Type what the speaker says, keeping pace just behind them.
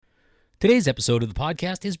Today's episode of the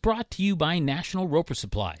podcast is brought to you by National Roper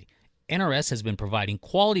Supply. NRS has been providing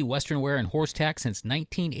quality Western wear and horse tack since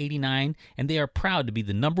 1989, and they are proud to be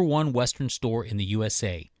the #1 Western store in the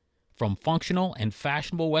USA. From functional and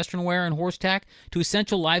fashionable Western wear and horse tack to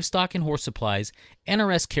essential livestock and horse supplies,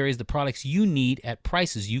 NRS carries the products you need at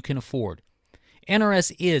prices you can afford.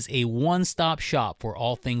 NRS is a one-stop shop for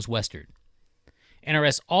all things Western.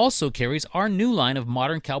 NRS also carries our new line of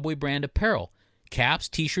modern cowboy brand apparel, caps,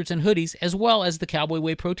 t-shirts, and hoodies, as well as the Cowboy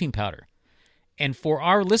Whey protein powder. And for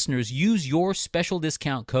our listeners, use your special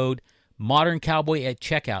discount code ModernCowboy at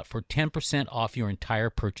checkout for 10% off your entire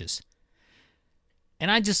purchase.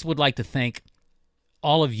 And I just would like to thank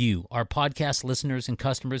all of you, our podcast listeners and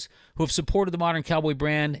customers, who have supported the Modern Cowboy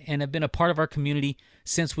brand and have been a part of our community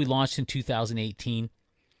since we launched in 2018,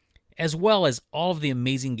 as well as all of the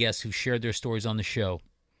amazing guests who've shared their stories on the show.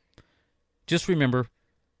 Just remember,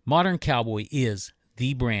 Modern Cowboy is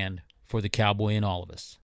the brand for the cowboy in all of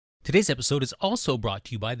us. Today's episode is also brought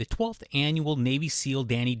to you by the 12th Annual Navy SEAL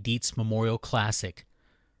Danny Dietz Memorial Classic.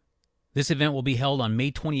 This event will be held on May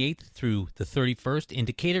 28th through the 31st in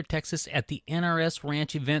Decatur, Texas at the NRS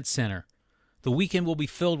Ranch Event Center. The weekend will be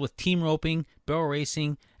filled with team roping, barrel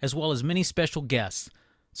racing, as well as many special guests.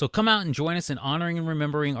 So come out and join us in honoring and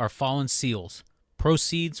remembering our fallen SEALs.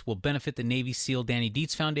 Proceeds will benefit the Navy SEAL Danny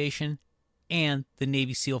Dietz Foundation and the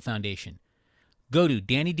Navy SEAL Foundation. Go to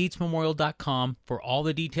DannyDietzMemorial.com for all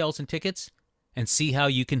the details and tickets and see how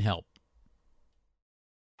you can help.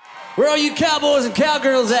 Where are you cowboys and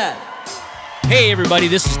cowgirls at? Hey everybody,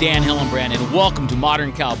 this is Dan Hillenbrand and welcome to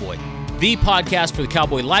Modern Cowboy, the podcast for the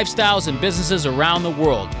cowboy lifestyles and businesses around the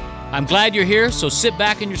world. I'm glad you're here, so sit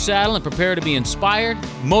back in your saddle and prepare to be inspired,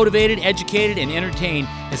 motivated, educated, and entertained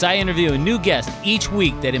as I interview a new guest each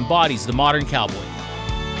week that embodies the modern cowboy.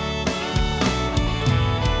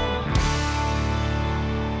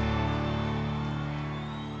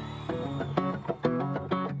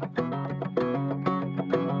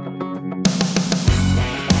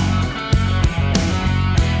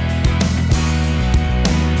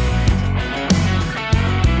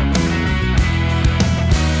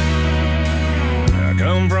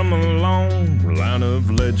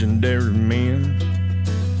 Legendary men,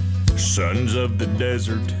 sons of the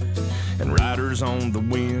desert and riders on the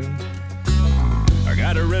wind. I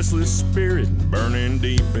got a restless spirit burning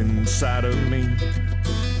deep inside of me.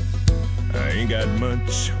 I ain't got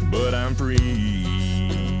much, but I'm free.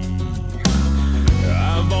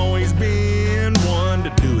 I've always been one to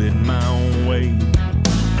do it my own way.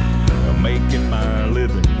 I'm making my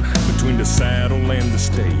living between the saddle and the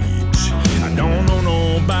stage. I don't owe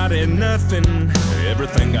nobody nothing.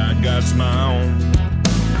 Everything I got's my own.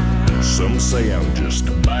 Some say I'm just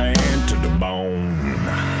bad to the bone.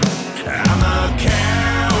 I'm a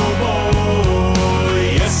cowboy,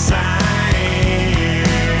 yes I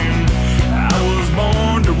am. I was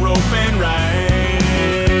born to rope and ride.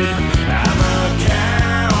 I'm a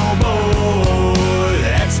cowboy,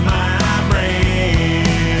 that's my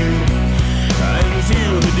brand.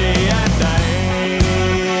 Until the day I die.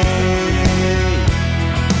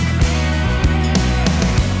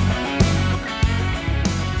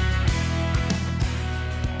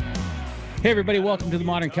 Hey everybody, welcome to the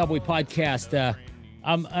Modern Cowboy Podcast.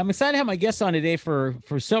 I'm excited to have my guest on today for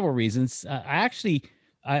several reasons.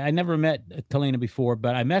 I never met Talina before,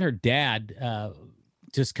 but I met her dad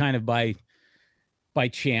just kind of by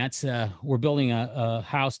chance. We're building a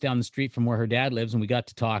house down the street from where her dad lives, and we got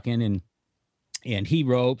to talking, and he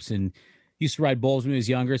ropes and used to ride bulls when he was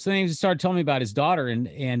younger. So then he started telling me about his daughter, and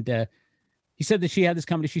he said that she had this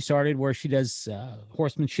company she started where she does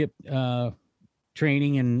horsemanship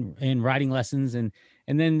training and riding lessons, and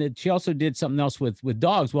then that she also did something else with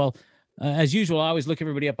dogs. Well, as usual, I always look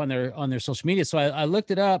everybody up on their social media. So I looked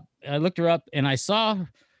her up, and I saw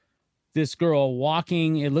this girl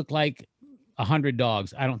walking. It looked like 100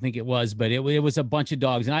 dogs. I don't think it was, but it was a bunch of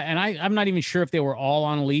dogs, and I'm not even sure if they were all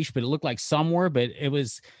on a leash, but it looked like some were. But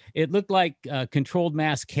it looked like controlled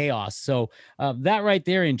mass chaos. So that right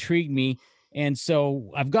there intrigued me, and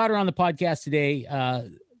so I've got her on the podcast today.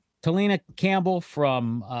 Talina Campbell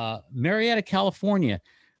from Marietta, California.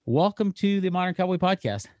 Welcome to the Modern Cowboy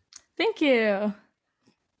Podcast. Thank you.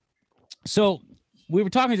 So we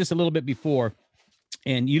were talking just a little bit before,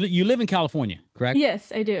 and you live in California, correct?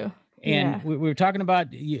 Yes, I do. And we were talking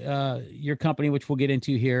about your company, which we'll get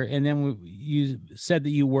into here. And then you said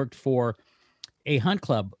that you worked for a hunt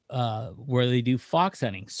club where they do fox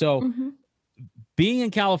hunting. So being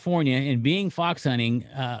in California and being fox hunting,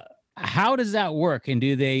 how does that work? And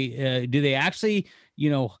do they actually,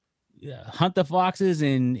 hunt the foxes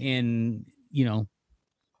and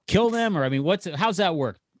kill them? Or, I mean, how's that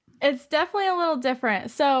work? It's definitely a little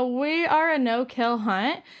different. So we are a no-kill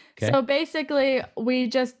hunt. Okay. So basically, we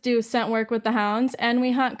just do scent work with the hounds, and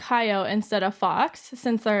we hunt coyote instead of fox,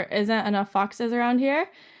 since there isn't enough foxes around here.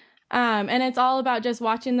 And it's all about just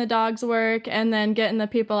watching the dogs work and then getting the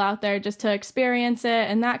people out there just to experience it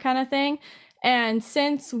and that kind of thing. And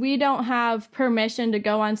since we don't have permission to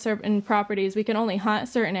go on certain properties, we can only hunt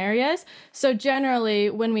certain areas. So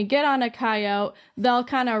generally, when we get on a coyote, they'll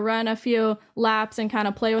kind of run a few laps and kind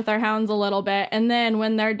of play with our hounds a little bit. And then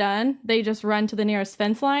when they're done, they just run to the nearest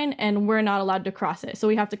fence line and we're not allowed to cross it. So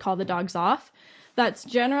we have to call the dogs off. That's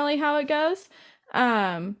generally how it goes.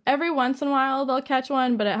 Every once in a while they'll catch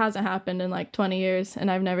one, but it hasn't happened in like 20 years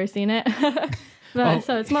and I've never seen it.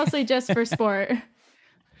 So it's mostly just for sport.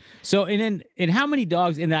 So, and how many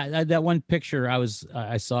dogs in that one picture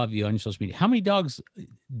I saw of you on your social media? How many dogs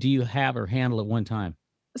do you have or handle at one time?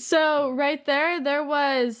 So right there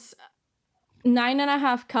was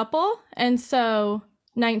 9.5 couple, and so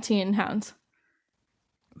 19 hounds.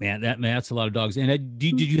 Man, that's a lot of dogs. And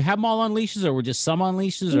did you have them all on leashes, or were just some on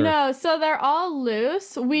leashes? Or? No, so they're all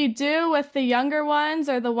loose. We do with the younger ones,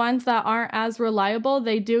 or the ones that aren't as reliable,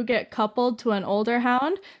 they do get coupled to an older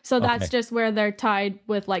hound. So that's just where they're tied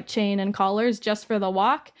with like chain and collars just for the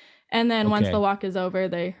walk. And then once the walk is over,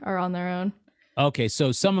 they are on their own. Okay,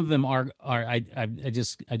 so some of them are I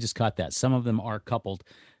just caught that. Some of them are coupled.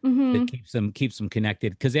 Mm-hmm. That keeps them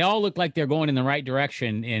connected, because they all look like they're going in the right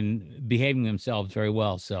direction and behaving themselves very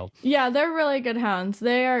well. So yeah, they're really good hounds.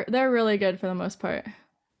 They're really good for the most part.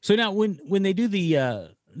 So now when they do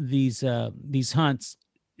these hunts,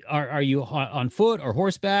 are you on foot or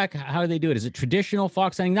horseback? How do they do it? Is it traditional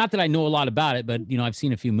fox hunting? Not that I know a lot about it, but I've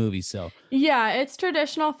seen a few movies. So yeah, it's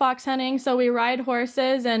traditional fox hunting. So we ride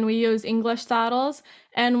horses and we use English saddles,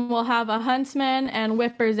 and we'll have a huntsman and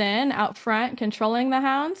whippers in out front controlling the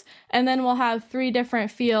hounds. And then we'll have 3 different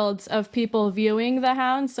fields of people viewing the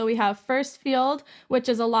hounds. So we have first field, which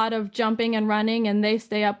is a lot of jumping and running, and they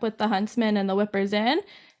stay up with the huntsman and the whippers in.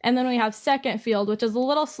 And then we have second field, which is a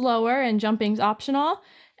little slower and jumping's optional.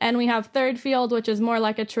 And we have third field, which is more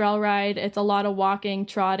like a trail ride. It's a lot of walking,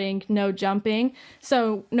 trotting, no jumping.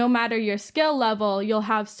 So no matter your skill level, you'll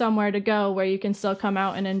have somewhere to go where you can still come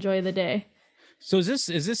out and enjoy the day. So is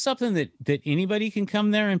this something that anybody can come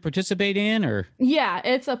there and participate in, or? Yeah,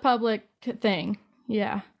 it's a public thing.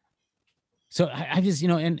 Yeah. So I just,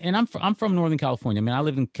 and I'm from Northern California. I mean, I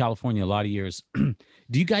lived in California a lot of years. Do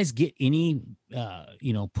you guys get any,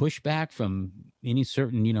 pushback from any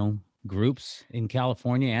certain, groups in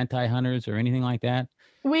California, anti-hunters or anything like that?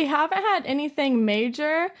 We haven't had anything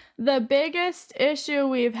major. The biggest issue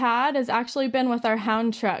we've had has actually been with our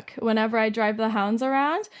hound truck whenever I drive the hounds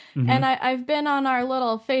around. Mm-hmm. And I've been on our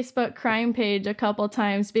little Facebook crime page a couple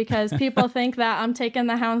times because people think that I'm taking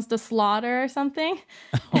the hounds to slaughter or something.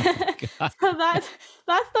 Oh so that's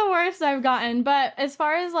the worst I've gotten. But as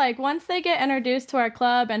far as like once they get introduced to our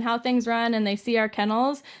club and how things run and they see our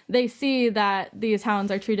kennels, they see that these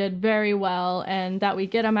hounds are treated very well and that we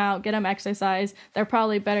get them out, get them exercise. They're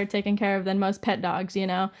probably better taken care of than most pet dogs,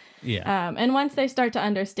 Yeah. And once they start to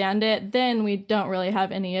understand it, then we don't really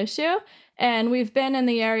have any issue. And we've been in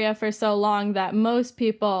the area for so long that most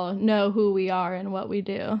people know who we are and what we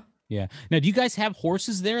do. Yeah. Now, do you guys have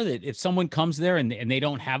horses there that if someone comes there and they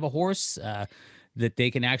don't have a horse, that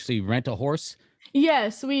they can actually rent a horse?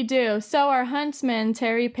 Yes, we do. So our huntsman,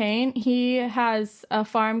 Terry Payne, he has a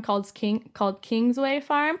farm called Kingsway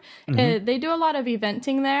Farm. Mm-hmm. They do a lot of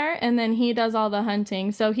eventing there, and then he does all the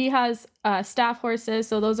hunting. So he has staff horses.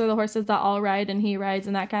 So those are the horses that I'll ride and he rides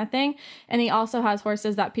and that kind of thing. And he also has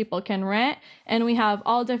horses that people can rent. And we have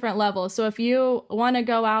all different levels. So if you want to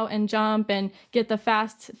go out and jump and get the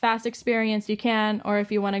fast experience, you can. Or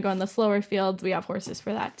if you want to go in the slower fields, we have horses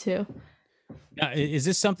for that too. Now, is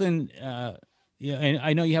this something... Yeah, and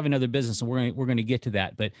I know you have another business, and we're going to get to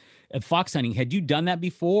that. But fox hunting, had you done that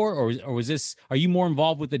before, or was this? Are you more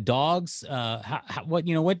involved with the dogs?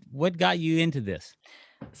 What got you into this?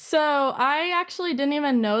 So I actually didn't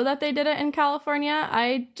even know that they did it in California.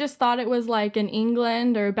 I just thought it was like an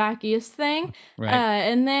England or back east thing. Right.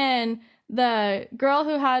 And then the girl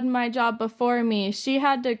who had my job before me, she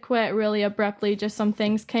had to quit really abruptly. Just some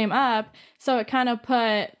things came up, so it kind of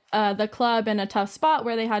put the club in a tough spot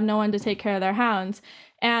where they had no one to take care of their hounds.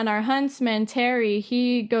 And our huntsman, Terry,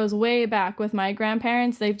 he goes way back with my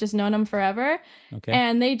grandparents. They've just known him forever. Okay.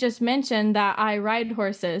 And they just mentioned that I ride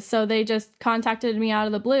horses. So they just contacted me out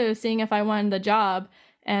of the blue, seeing if I wanted the job,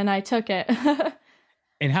 and I took it.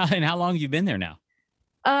 And how long have you been there now?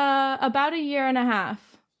 About 1.5 years.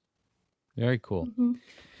 Very cool. Mm-hmm.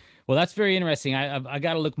 Well, that's very interesting. I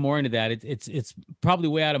got to look more into that. It's probably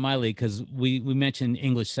way out of my league because we mentioned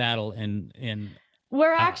English saddle and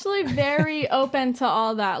We're actually very open to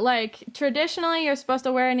all that. Like traditionally you're supposed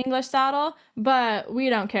to wear an English saddle, but we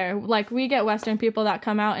don't care. Like we get Western people that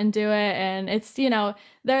come out and do it, and it's,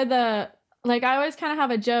 they're like I always kind of have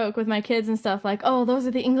a joke with my kids and stuff like, oh, those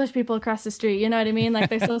are the English people across the street. You know what I mean? Like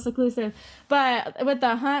they're so seclusive. But with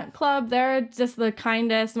the hunt club, they're just the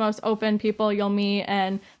kindest, most open people you'll meet.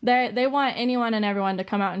 And they want anyone and everyone to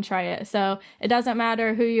come out and try it. So it doesn't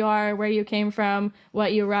matter who you are, where you came from,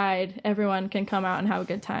 what you ride. Everyone can come out and have a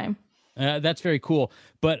good time. That's very cool.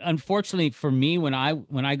 But unfortunately for me, when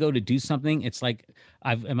I go to do something, it's like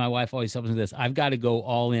and my wife always helps me with this. I've got to go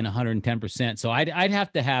all in 110%. So I'd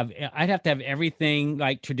have to have everything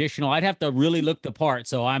like traditional. I'd have to really look the part.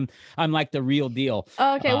 So I'm like the real deal.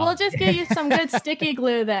 Okay, we'll just get you some good sticky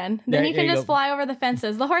glue then. Then you can just fly over the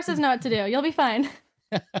fences. The horses know what to do. You'll be fine.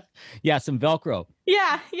 Yeah, some Velcro.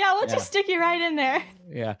 Yeah, we'll just stick you right in there.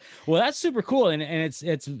 Yeah. Well, that's super cool. And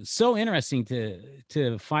it's so interesting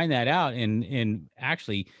to find that out and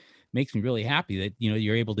actually makes me really happy that,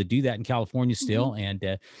 you're able to do that in California still. Mm-hmm.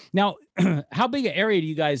 And now how big an area do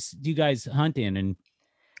you guys hunt in and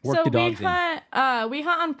work the dogs in? We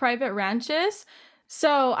hunt on private ranches.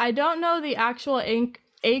 So I don't know the actual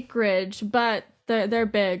acreage, but they're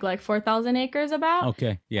big, like 4,000 acres about.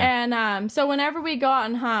 Okay. Yeah. And so whenever we go out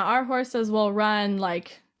and hunt, our horses will run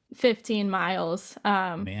like 15 miles.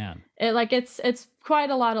 Man. It's quite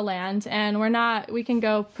a lot of land, and we can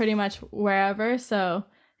go pretty much wherever. So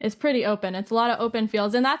it's pretty open. It's a lot of open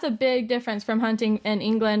fields. And that's a big difference from hunting in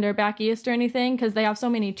England or back east or anything, because they have so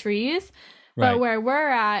many trees. Right. But where we're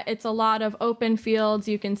at, it's a lot of open fields.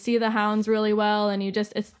 You can see the hounds really well, and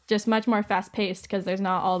it's just much more fast paced because there's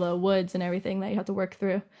not all the woods and everything that you have to work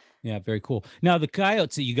through. Yeah, very cool. Now the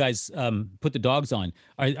coyotes that you guys put the dogs on,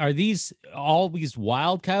 are these always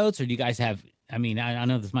wild coyotes, or do you guys have? I mean, I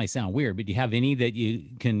know this might sound weird, but do you have any that you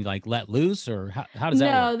can like let loose, or how does that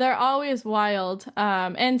work? No, they're always wild.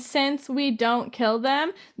 And since we don't kill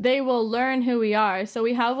them, they will learn who we are. So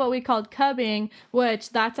we have what we call cubbing,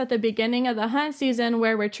 which that's at the beginning of the hunt season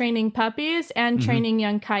where we're training puppies and training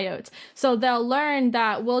young coyotes. So they'll learn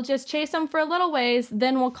that we'll just chase them for a little ways,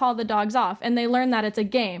 then we'll call the dogs off. And they learn that it's a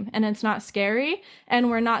game and it's not scary and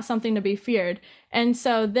we're not something to be feared. And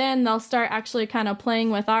so then they'll start actually kind of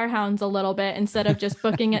playing with our hounds a little bit instead of just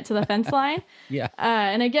booking it to the fence line. Yeah.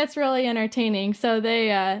 And it gets really entertaining. So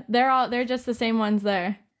they're just the same ones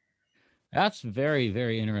there. That's very,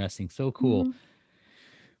 very interesting. So cool. Mm-hmm.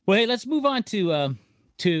 Well, hey, let's move on to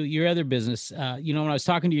your other business. When I was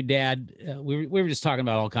talking to your dad, we were just talking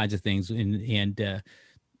about all kinds of things and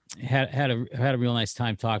had a real nice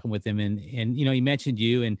time talking with him. And he mentioned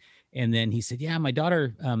you and then he said, yeah, my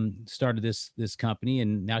daughter started this company,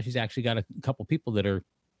 and now she's actually got a couple people that are,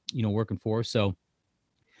 working for her. So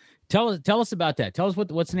tell us about that. Tell us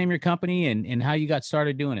what's the name of your company and how you got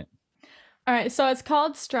started doing it. All right. So it's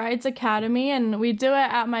called Strides Academy, and we do it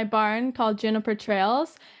at my barn called Juniper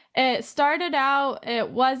Trails. It started out, it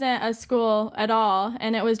wasn't a school at all,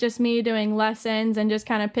 and it was just me doing lessons and just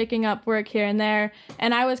kind of picking up work here and there.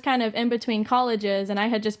 And I was kind of in between colleges, and I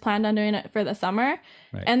had just planned on doing it for the summer.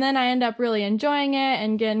 Right. And then I ended up really enjoying it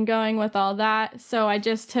and getting going with all that. So I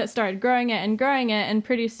just started growing it, and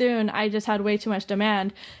pretty soon I just had way too much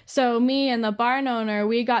demand. So me and the barn owner,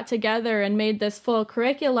 we got together and made this full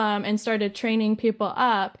curriculum and started training people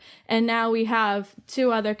up. And now we have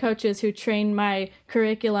 2 other coaches who train my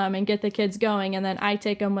curriculum and get the kids going, and then I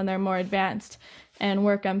take them when they're more advanced and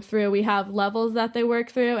work them through. We have levels that they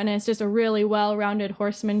work through, and it's just a really well-rounded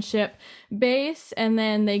horsemanship base, and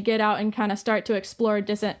then they get out and kind of start to explore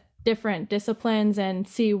different disciplines and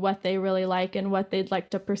see what they really like and what they'd like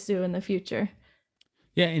to pursue in the future.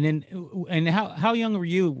 Yeah, and how young were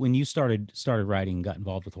you when you started riding and got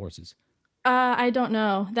involved with horses? I don't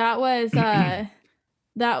know. That was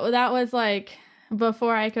that was like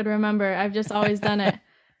before I could remember. I've just always done it.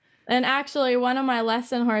 And actually, one of my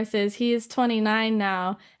lesson horses, he's 29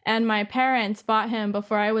 now, and my parents bought him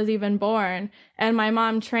before I was even born, and my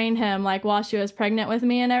mom trained him like while she was pregnant with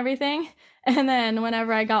me and everything. And then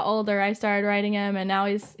whenever I got older, I started riding him, and now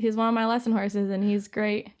he's one of my lesson horses, and he's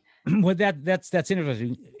great. Well, that's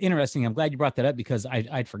interesting. I'm glad you brought that up because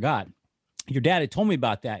I'd forgot. Your dad had told me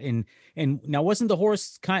about that, and now wasn't the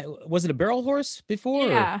horse was it a barrel horse before?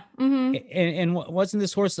 Yeah. Mm-hmm. And wasn't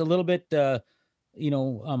this horse a little bit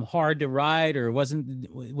hard to ride, or was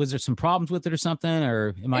there some problems with it or something,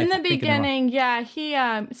 or am I in the beginning? Yeah, he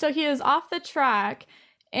was off the track,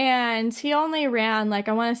 and he only ran like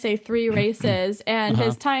I want to say 3 races, and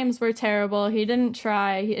his times were terrible. He didn't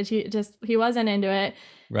try. He wasn't into it.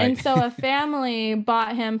 Right. And so a family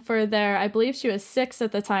bought him for their, I believe she was 6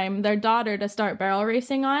 at the time, their daughter to start barrel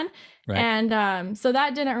racing on. Right. And so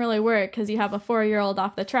that didn't really work because you have a 4-year-old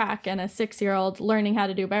off the track and a 6-year-old learning how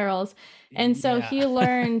to do barrels. And so he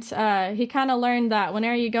learned, he kind of learned that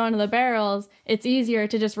whenever you go into the barrels, it's easier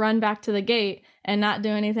to just run back to the gate and not do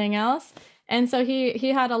anything else. And so he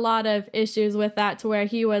had a lot of issues with that, to where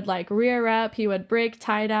he would like rear up, he would break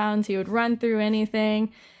tie downs, he would run through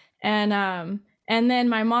anything. And then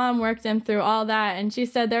my mom worked him through all that. And she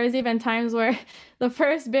said there was even times where the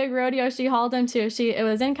first big rodeo she hauled him to, it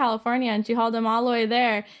was in California, and she hauled him all the way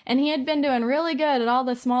there. And he had been doing really good at all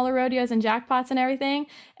the smaller rodeos and jackpots and everything.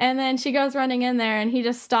 And then she goes running in there and he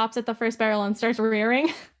just stops at the first barrel and starts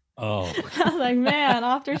rearing. Oh. I was like, man,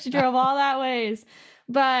 after she drove all that ways.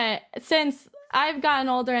 But since I've gotten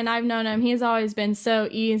older and I've known him, he's always been so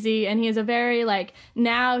easy, and he's a very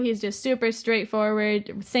now he's just super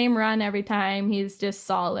straightforward, same run every time. He's just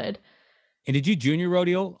solid. And did you junior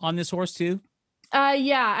rodeo on this horse too?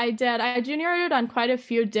 Yeah, I did. I junior rodeoed on quite a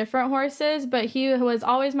few different horses, but he was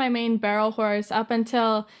always my main barrel horse up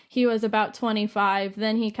until he was about 25.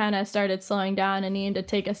 Then he kind of started slowing down and needed to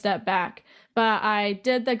take a step back. But I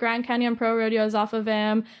did the Grand Canyon Pro rodeos off of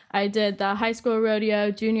him. I did the high school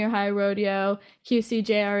rodeo, junior high rodeo,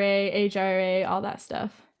 QCJRA, HRA, all that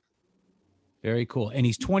stuff. Very cool. And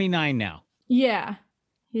he's 29 now. Yeah,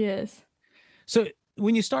 he is. So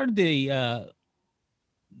when you started the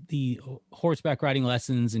horseback riding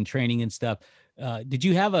lessons and training and stuff, did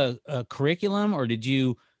you have a curriculum, or did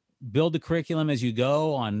you build the curriculum as you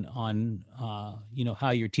go on how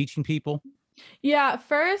you're teaching people? Yeah,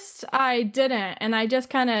 first I didn't, and I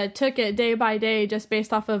just kind of took it day by day, just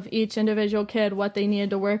based off of each individual kid, what they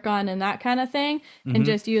needed to work on and that kind of thing, and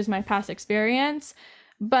just use my past experience.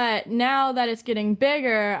 But now that it's getting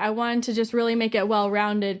bigger, I wanted to just really make it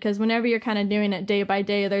well-rounded, because whenever you're kind of doing it day by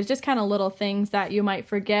day, there's just kind of little things that you might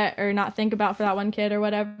forget or not think about for that one kid or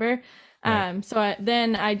whatever. Right.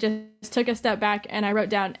 Then I just took a step back and I wrote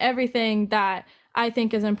down everything that I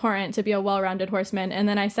think is important to be a well-rounded horseman. And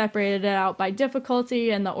then I separated it out by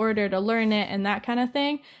difficulty and the order to learn it and that kind of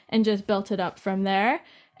thing, and just built it up from there.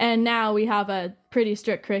 And now we have a pretty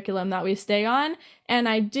strict curriculum that we stay on. And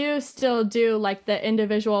I do still do the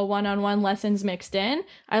individual one-on-one lessons mixed in.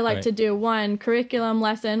 I like to do one curriculum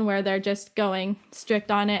lesson where they're just going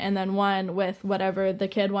strict on it, and then one with whatever the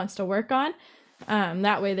kid wants to work on.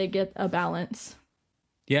 That way they get a balance.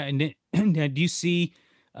 Yeah. And do you see,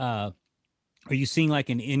 are you seeing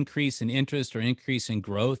an increase in interest or increase in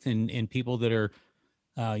growth in people that are,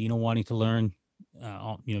 wanting to learn,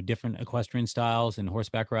 different equestrian styles and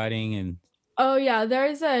horseback riding? And oh yeah,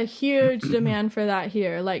 there's a huge demand for that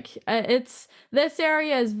here. This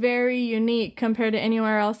area is very unique compared to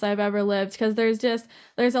anywhere else I've ever lived, because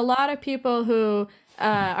there's a lot of people who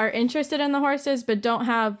are interested in the horses but don't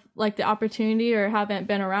have the opportunity or haven't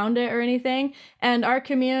been around it or anything. And our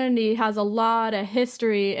community has a lot of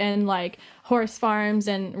history in horse farms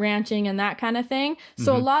and ranching and that kind of thing.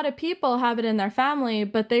 So a lot of people have it in their family,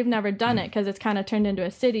 but they've never done it because it's kind of turned into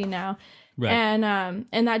a city now. Right.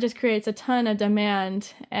 And that just creates a ton of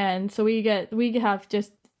demand. And so we have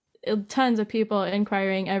just tons of people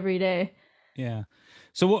inquiring every day. Yeah.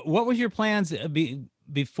 So what was your plans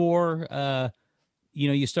before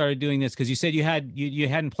you started doing this? Because you said you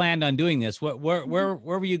hadn't planned on doing this. Where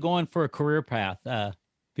were you going for a career path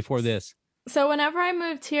before this? So whenever I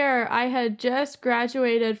moved here, I had just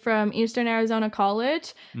graduated from Eastern Arizona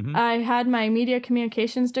College. I had my media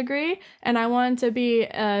communications degree, and I wanted to be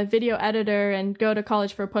a video editor and go to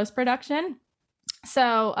college for post-production.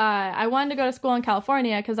 So I wanted to go to school in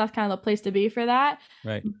California because that's kind of the place to be for that.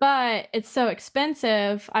 Right. But it's so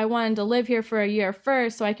expensive. I wanted to live here for a year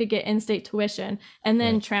first so I could get in-state tuition and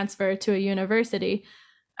then transfer to a university.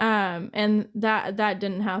 And that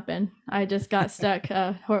didn't happen. I just got stuck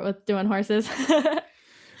with doing horses.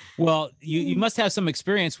 Well, you must have some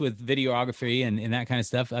experience with videography and that kind of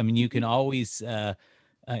stuff. I mean, you can always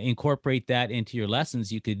incorporate that into your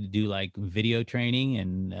lessons. You could do video training,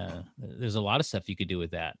 and there's a lot of stuff you could do with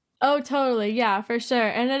that. Oh, totally. Yeah, for sure.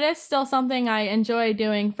 And it is still something I enjoy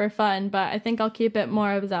doing for fun, but I think I'll keep it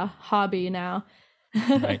more as a hobby now.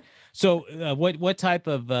 Right. So what type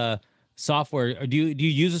of software, or do you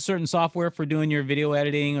use a certain software for doing your video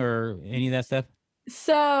editing or any of that stuff?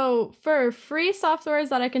 So for free softwares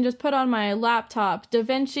that I can just put on my laptop,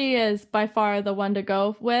 DaVinci is by far the one to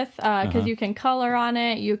go with, because you can color on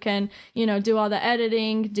it, you can do all the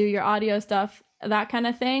editing, do your audio stuff, that kind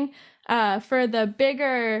of thing. For the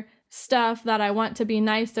bigger stuff that I want to be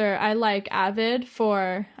nicer, I like Avid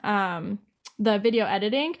for the video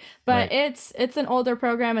editing, but Right. it's an older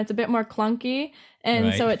program. It's a bit more clunky,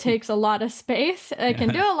 and so Right. it takes a lot of space. It can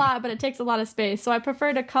do a lot, but it takes a lot of space. So I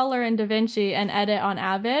prefer to color in DaVinci and edit on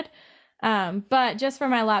Avid. But just for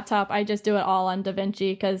my laptop, I just do it all on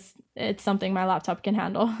DaVinci because it's something my laptop can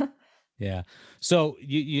handle. Yeah. So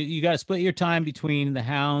you got to split your time between the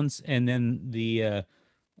hounds and then the uh,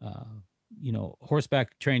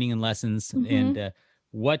 horseback training and lessons. Mhm. And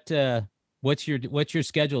what's your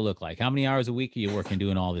schedule look like? How many hours a week are you working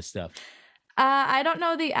doing all this stuff? I don't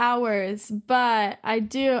know the hours, but I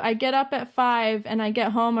do. I get up at 5 and I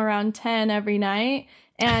get home around 10 every night.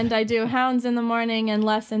 And I do hounds in the morning and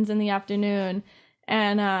lessons in the afternoon.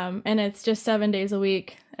 And it's just 7 days a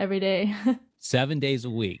week, every day. 7 days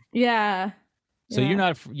a week. Yeah. So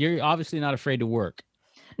Yeah. you're obviously not afraid to work.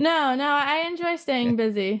 No, I enjoy staying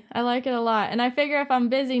busy. I like it a lot. And I figure if I'm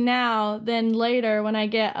busy now, then later when I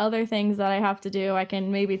get other things that I have to do, I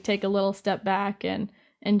can maybe take a little step back and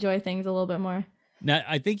enjoy things a little bit more. Now,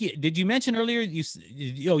 I think did you mention earlier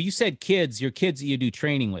you said kids, your kids that you do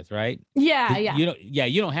training with, right? Yeah, yeah.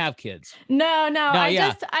 You don't have kids. No, No,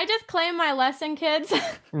 yeah. I just claim my lesson kids.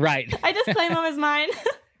 Right. I just claim them as mine.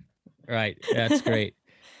 Right. That's great.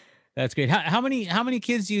 That's great. How many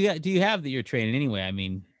kids do you have that you're training anyway? I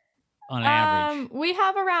mean, on average. We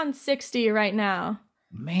have around 60 right now.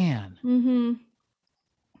 Man, Mm-hmm.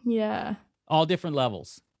 Yeah. all different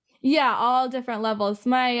levels. Yeah, all different levels.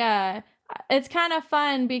 It's kind of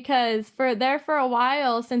fun because for a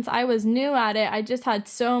while since I was new at it, I just had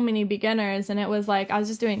so many beginners, and it was like I was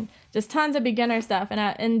just doing just tons of beginner stuff,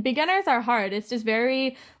 and beginners are hard. It's just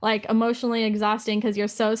very like emotionally exhausting because you're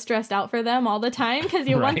so stressed out for them all the time because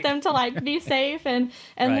you want Right. them to like be safe and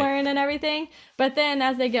Right. learn and everything. But then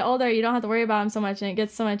as they get older, you don't have to worry about them so much, and it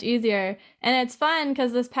gets so much easier. And it's fun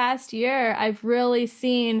because this past year, I've really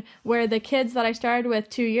seen where the kids that I started with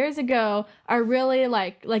 2 years ago are really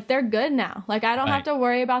like they're good now. Like I don't have Right. to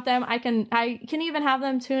worry about them. I can even have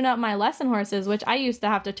them tune up my lesson horses, which I used to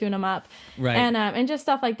have to tune them up, Right. and just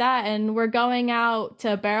stuff like that. And we're going out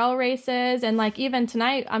to barrel races, and like even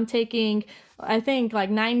tonight, I'm taking I think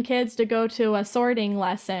like 9 kids to go to a sorting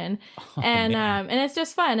lesson, and man. and it's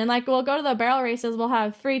just fun. And like we'll go to the barrel races, we'll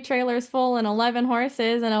have 3 trailers full and 11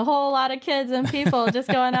 horses and a whole lot of kids and people just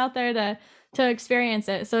going out there to experience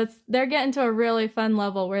it. So they're getting to a really fun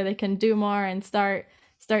level where they can do more and start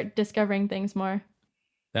discovering things more.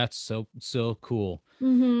 That's so cool.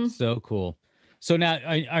 Mm-hmm. So cool. So now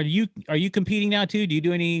are you competing now too? Do you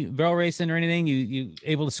do any barrel racing or anything? You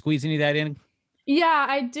able to squeeze any of that in? Yeah,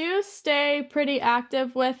 I do stay pretty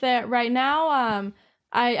active with it right now.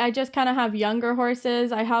 I just kind of have younger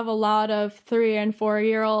horses. I have a lot of 3 and 4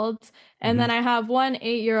 year olds, and Mhm. then I have one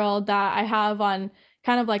 8 year old that I have on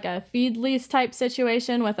kind of like a feed lease type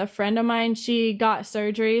situation with a friend of mine. She got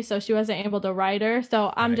surgery, so she wasn't able to ride her.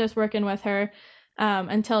 So I'm Right. just working with her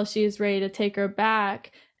until she's ready to take her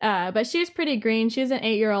back. But she's pretty green. She's an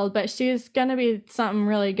 8 year old, but she's going to be something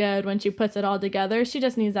really good when she puts it all together. She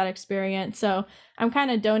just needs that experience. So I'm kind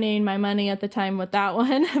of donating my money at the time with that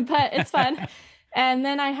one, but it's fun. And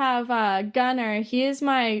then I have Gunner. He's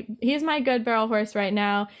my good barrel horse right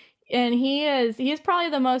now. And he's probably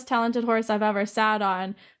the most talented horse I've ever sat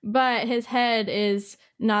on, but his head is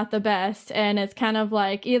not the best. And it's kind of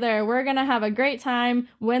like either we're going to have a great time,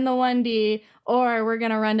 win the 1D, or we're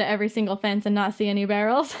going to run to every single fence and not see any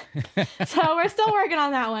barrels. So we're still working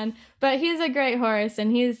on that one, but he's a great horse,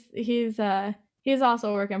 and he's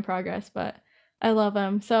also a work in progress, but I love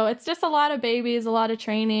him. So it's just a lot of babies, a lot of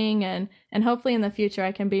training, and hopefully in the future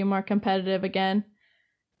I can be more competitive again.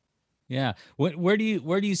 Yeah. Where do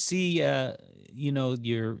you see the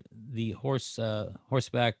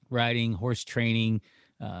horseback riding, horse training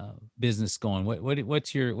business going?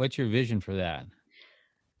 What's your vision for that?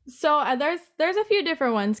 So there's a few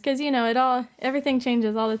different ones because everything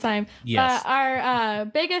changes all the time. Yes. But our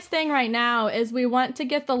biggest thing right now is we want to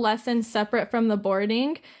get the lessons separate from the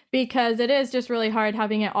boarding because it is just really hard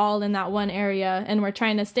having it all in that one area, and we're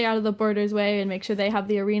trying to stay out of the boarders' way and make sure they have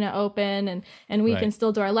the arena open and we Right. can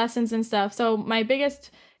still do our lessons and stuff. So my biggest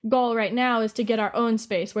goal right now is to get our own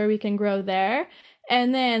space where we can grow there.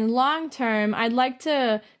 And then long term, I'd like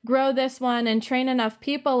to grow this one and train enough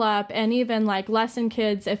people up, and even like lesson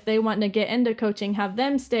kids, if they want to get into coaching, have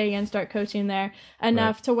them stay and start coaching there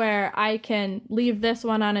enough Right. to where I can leave this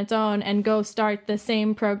one on its own and go start the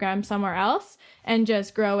same program somewhere else and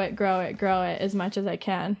just grow it as much as I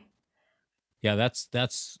can. Yeah,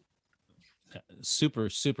 that's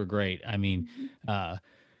super great. I mean,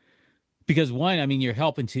 Because one, I mean, you're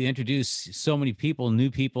helping to introduce so many people, new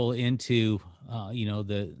people into,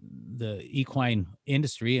 the equine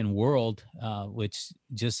industry and world, which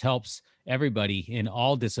just helps everybody in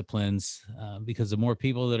all disciplines. Because the more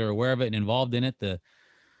people that are aware of it and involved in it, the,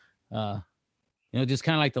 just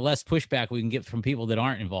kind of like the less pushback we can get from people that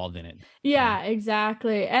aren't involved in it. Yeah,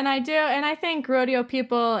 exactly. And I think rodeo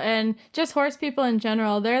people and just horse people in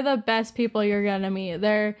general, they're the best people you're going to meet.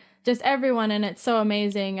 They're just everyone, and it's so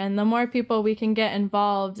amazing. And the more people we can get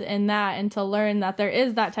involved in that and to learn that there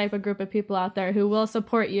is that type of group of people out there who will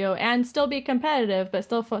support you and still be competitive, but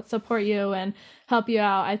still support you and help you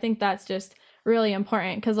out, I think that's just really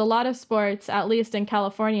important, because a lot of sports, at least in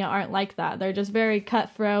California, aren't like that. They're just very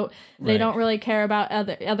cutthroat. They don't really care about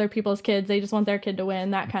other people's kids. They just want their kid to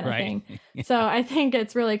win, that kind of thing. So I think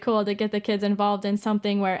it's really cool to get the kids involved in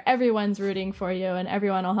something where everyone's rooting for you and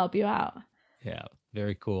everyone will help you out. Yeah,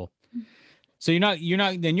 very cool. So you're not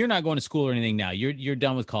going to school or anything now. You're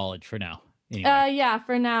done with college for now. Anyway. Yeah,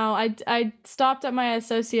 for now. I stopped at my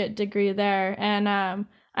associate degree there, and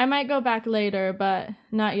I might go back later, but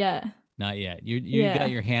not yet. Not yet. You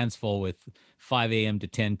got your hands full with 5 a.m. to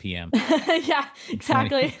 10 p.m. Yeah,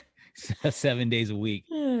 exactly. 7 days a week.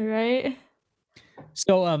 Right.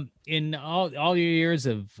 So in all your years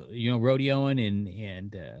of rodeoing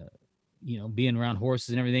and being around horses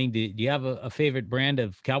and everything, do you have a favorite brand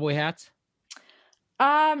of cowboy hats?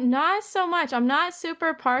 Not so much. I'm not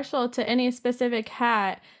super partial to any specific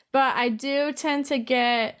hat, but I do tend to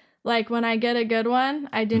get, like, when I get a good one,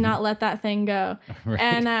 I do not let that thing go. Right.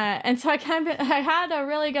 And so I had a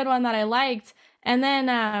really good one that I liked, and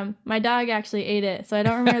then my dog actually ate it, so I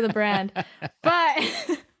don't remember the brand. But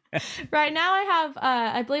right now I have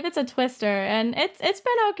I believe it's a Twister, and it's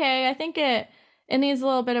been okay. I think it needs a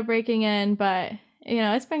little bit of breaking in, but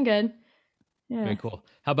it's been good. Yeah. Very cool.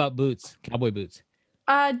 How about boots? Cowboy boots?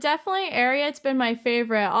 Definitely Ariat's been my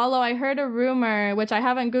favorite, although I heard a rumor, which I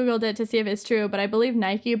haven't Googled it to see if it's true, but I believe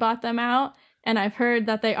Nike bought them out, and I've heard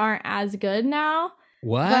that they aren't as good now.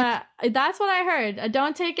 What? But that's what I heard.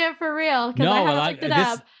 Don't take it for real, because I haven't looked it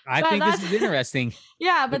up. I think this is interesting.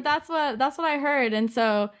 Yeah, but that's what I heard, and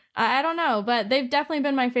so I don't know, but they've definitely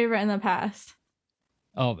been my favorite in the past.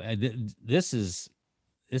 Oh,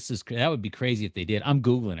 that would be crazy if they did. I'm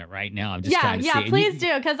Googling it right now. I'm just trying to see. Yeah, please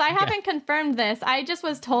do, because I haven't confirmed this. I just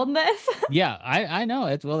was told this. Yeah, I know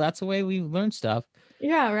it. Well, that's the way we learn stuff.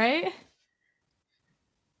 Yeah, right?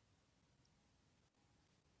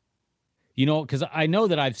 Because I know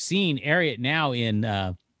that I've seen Ariat now in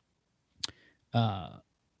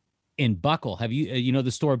Buckle. Have you,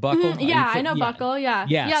 the store Buckle? Yeah, I know Buckle. Yeah.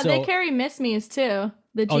 Yeah, so, they carry Miss Me's too.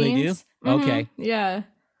 The jeans. Oh, they do? Mm-hmm. Okay. Yeah.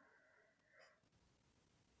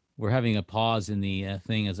 We're having a pause in the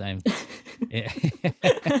thing as I'm.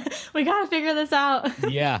 We got to figure this out.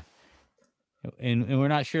 Yeah. And we're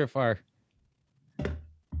not sure if our.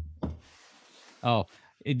 Oh,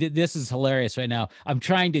 this is hilarious right now. I'm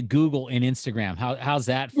trying to Google and Instagram. How's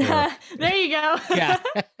that for? There you go. Yeah.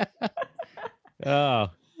 Oh.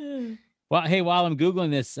 Well, hey, while I'm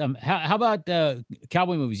Googling this, how about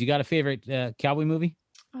cowboy movies? You got a favorite cowboy movie?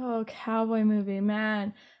 Oh, cowboy movie,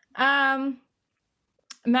 man.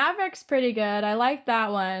 Maverick's pretty good. I like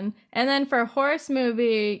that one. And then for horse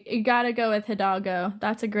movie, you got to go with Hidalgo.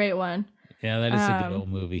 That's a great one. Yeah, that is a good old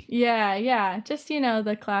movie. Yeah. Just,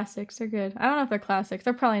 the classics are good. I don't know if they're classics.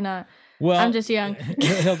 They're probably not. Well, I'm just young.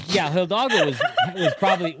 Hidalgo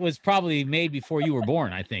was probably made before you were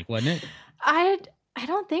born, I think, wasn't it? I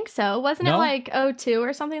don't think so. Wasn't it like 2002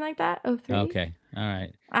 or something like that? 2003? Okay. All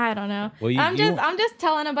right. I don't know. Well, I'm just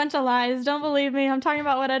telling a bunch of lies. Don't believe me. I'm talking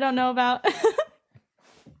about what I don't know about.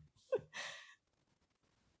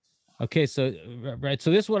 Okay, so right, so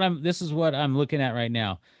this is what I'm looking at right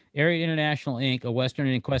now. Ariat International Inc., a Western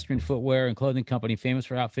and equestrian footwear and clothing company famous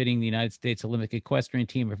for outfitting the United States Olympic equestrian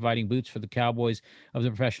team and providing boots for the cowboys of the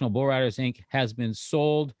Professional Bull Riders Inc., has been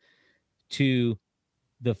sold to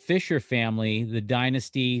the Fisher family, the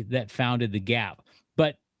dynasty that founded the Gap.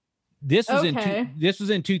 But this was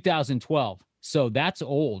in 2012, so that's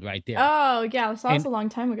old right there. Oh yeah, so that's a long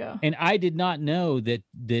time ago. And I did not know that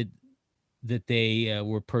they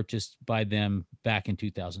were purchased by them back in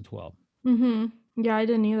 2012. Mm-hmm. Yeah, I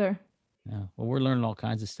didn't either. Yeah. Well, we're learning all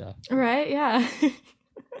kinds of stuff. Right, yeah.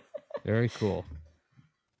 Very cool.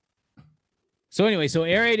 So anyway,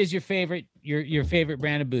 Ariat is your favorite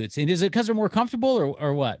brand of boots. And is it because they're more comfortable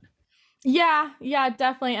or what? Yeah,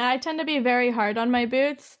 definitely. And I tend to be very hard on my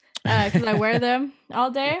boots because I wear them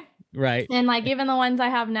all day. Right. And like even the ones I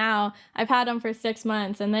have now, I've had them for 6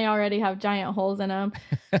 months and they already have giant holes in them.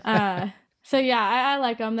 So yeah, I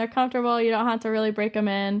like them. They're comfortable. You don't have to really break them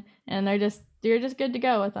in, and you're just good to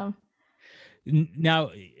go with them.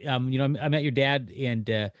 Now, I met your dad,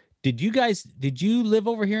 and did you live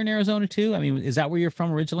over here in Arizona too? I mean, is that where you're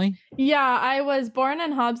from originally? Yeah, I was born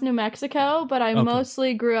in Hobbs, New Mexico, but I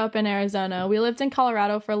mostly grew up in Arizona. We lived in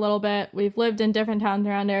Colorado for a little bit. We've lived in different towns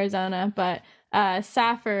around Arizona, but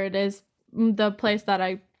Safford is the place that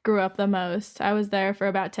I grew up the most. I was there for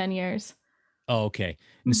about 10 years. Oh, okay.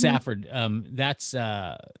 And Safford, that's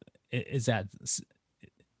is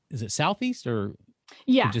it southeast or?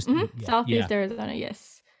 Yeah, just Southeast Arizona,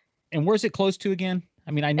 yes. And where's it close to again?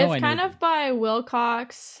 I mean, it's kind of by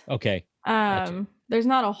Wilcox. Okay. Gotcha. There's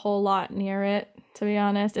not a whole lot near it, to be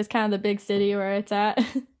honest. It's kind of the big city where it's at.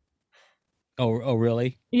 Oh,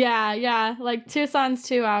 really? Yeah. Like Tucson's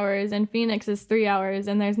 2 hours and Phoenix is 3 hours,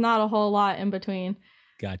 and there's not a whole lot in between.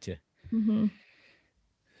 Gotcha. Mm-hmm.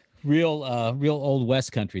 Real old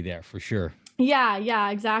West country there for sure. Yeah,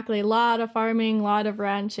 exactly. A lot of farming, a lot of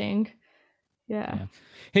ranching. Yeah.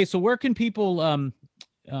 Hey, so where can people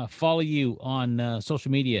follow you on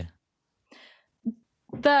social media?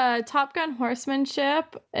 The Top Gun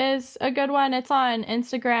Horsemanship is a good one. It's on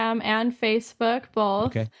Instagram and Facebook, both.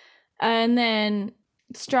 Okay. And then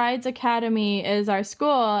Strides Academy is our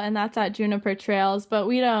school, and that's at Juniper Trails, but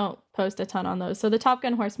we don't post a ton on those. So the Top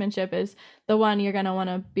Gun Horsemanship is the one you're going to want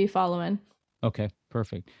to be following. Okay,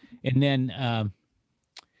 perfect. And then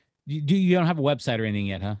you don't have a website or anything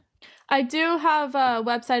yet, huh? I do have a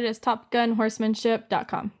website. It's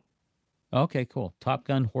topgunhorsemanship.com. Okay, cool.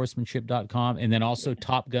 Topgunhorsemanship.com. And then also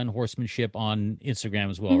Top Gun Horsemanship on Instagram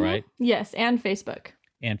as well, right? Yes, and Facebook.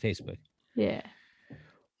 Yeah.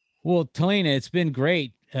 Well, Talina, it's been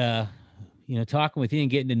great, talking with you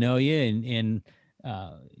and getting to know you. And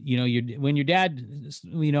when your dad,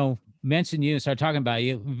 mentioned you and started talking about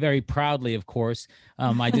you very proudly, of course.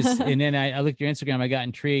 And then I looked at your Instagram, I got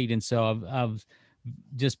intrigued. And so I've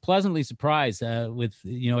just pleasantly surprised with,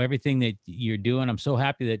 everything that you're doing. I'm so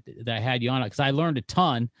happy that I had you on it because I learned a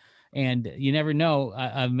ton. And you never know,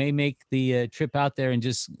 I may make the trip out there and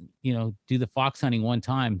just, do the fox hunting one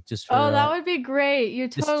time. Just for, that would be great. You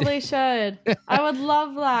totally should. I would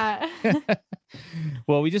love that.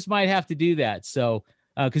 Well, we just might have to do that. So,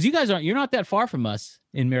 because you're not that far from us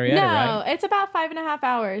in Marietta, right? No, it's about 5.5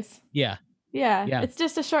 hours. Yeah. It's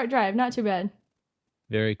just a short drive. Not too bad.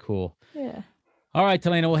 Very cool. Yeah. All right,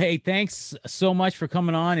 Talina. Well, hey, thanks so much for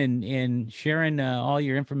coming on and sharing all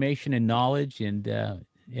your information and knowledge. And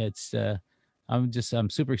I'm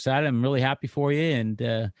super excited. I'm really happy for you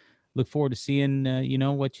and look forward to seeing,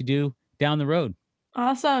 what you do down the road.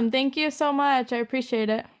 Awesome. Thank you so much. I appreciate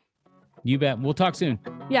it. You bet. We'll talk soon.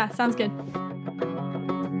 Yeah, sounds good.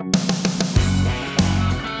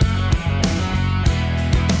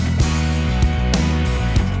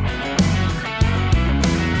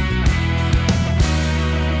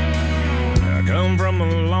 I come from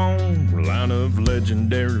a long line of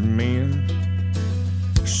legendary men,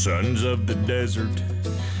 sons of the desert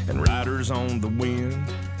and riders on the wind.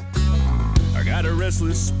 I got a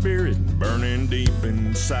restless spirit burning deep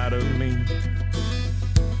inside of me.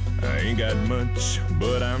 I ain't got much,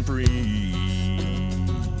 but I'm free.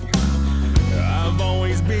 I've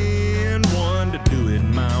always been one to do it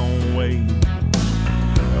my own way.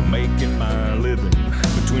 I'm making my living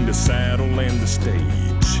between the saddle and the stage.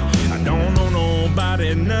 I don't owe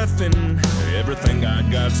nobody nothing. Everything I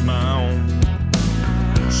got's my own.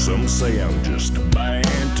 Some say I'm just bad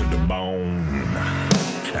to the bone.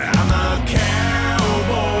 I'm a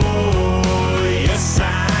cowboy, yes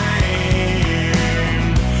I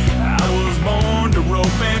am. I was born to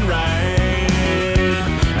rope and ride.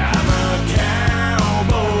 I'm a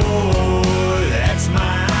cowboy, that's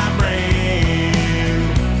my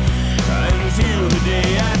brand. Until the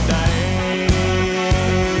day I die.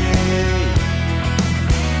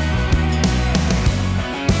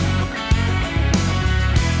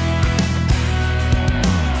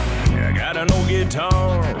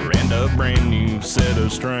 Guitar and a brand new set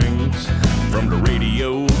of strings. From the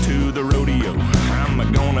radio to the rodeo, I'm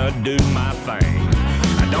gonna do my thing.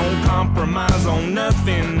 I don't compromise on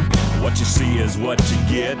nothing. What you see is what you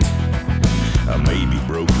get. I may be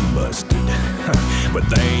broken, busted, but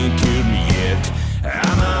they ain't killed me yet.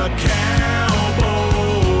 I'm a cow.